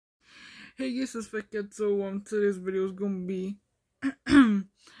Hey guys, it's Faket. So today's video is gonna be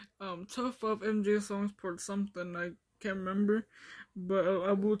top 5 MJ songs part something I can't remember, but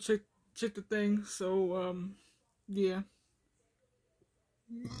I will check the thing. So yeah.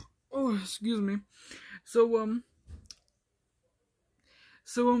 Oh, excuse me. So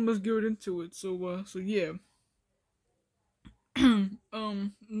let's get right into it. So yeah.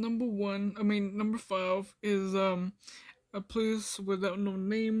 Number 5 is A Place Without No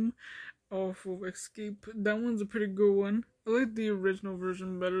Name off of Escape. That one's a pretty good one. I like the original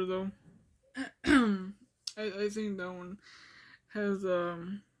version better though. I think that one has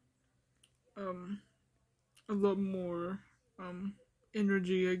um a lot more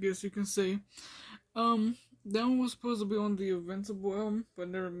energy, I guess you can say. That one was supposed to be on the Invincible album, but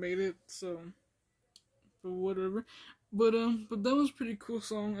never made it, so but whatever. But that was a pretty cool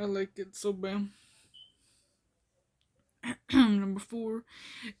song. I like it. So bam. Number 4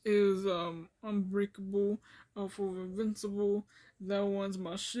 is Unbreakable off of Invincible. That one's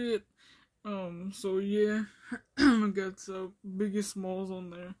my shit. So yeah, I got Biggie Smalls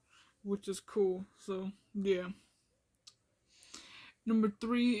on there, which is cool. So yeah. Number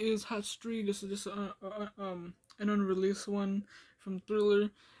 3 is Hot Street. This is just an unreleased one from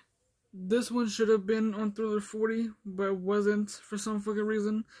Thriller. This one should have been on Thriller 40, but it wasn't for some fucking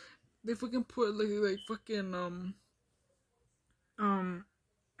reason. They fucking put like fucking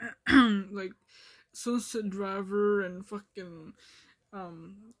like Sunset Driver and fucking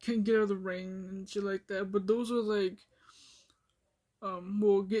Can't Get Out of the Rain and shit like that. But those are like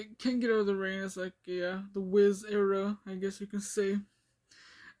Can't Get Out of the Rain is like, yeah, the Wiz era, I guess you can say.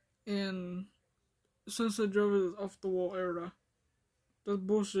 And Sunset Driver is Off the Wall era. That's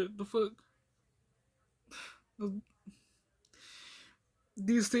bullshit. The fuck?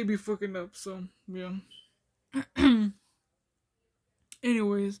 These they be fucking up, so yeah.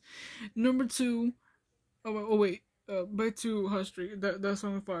 Anyways, number 2. Oh wait. Back to Hot Street. That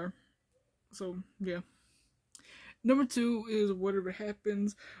song is fire. So yeah. Number 2 is Whatever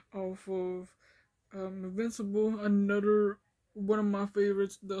Happens off of Invincible. Another one of my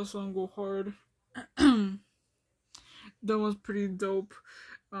favorites. That song go hard. That was pretty dope.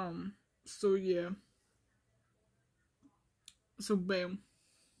 So yeah. So bam.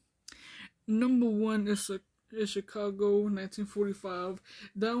 Number 1 is Chicago 1945.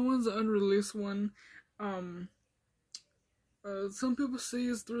 That one's an unreleased one. Some people say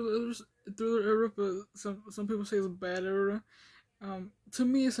it's Thriller era, but some people say it's Bad Era. To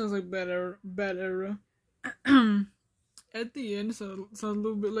me it sounds like Bad Era. At the end, it sounds a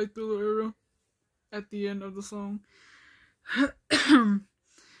little bit like Thriller era. At the end of the song.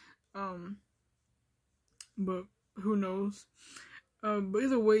 But who knows? But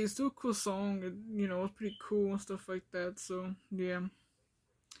either way, it's still a cool song. It's pretty cool and stuff like that. So yeah.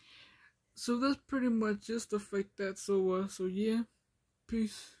 So that's pretty much just stuff like that. So yeah,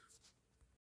 peace.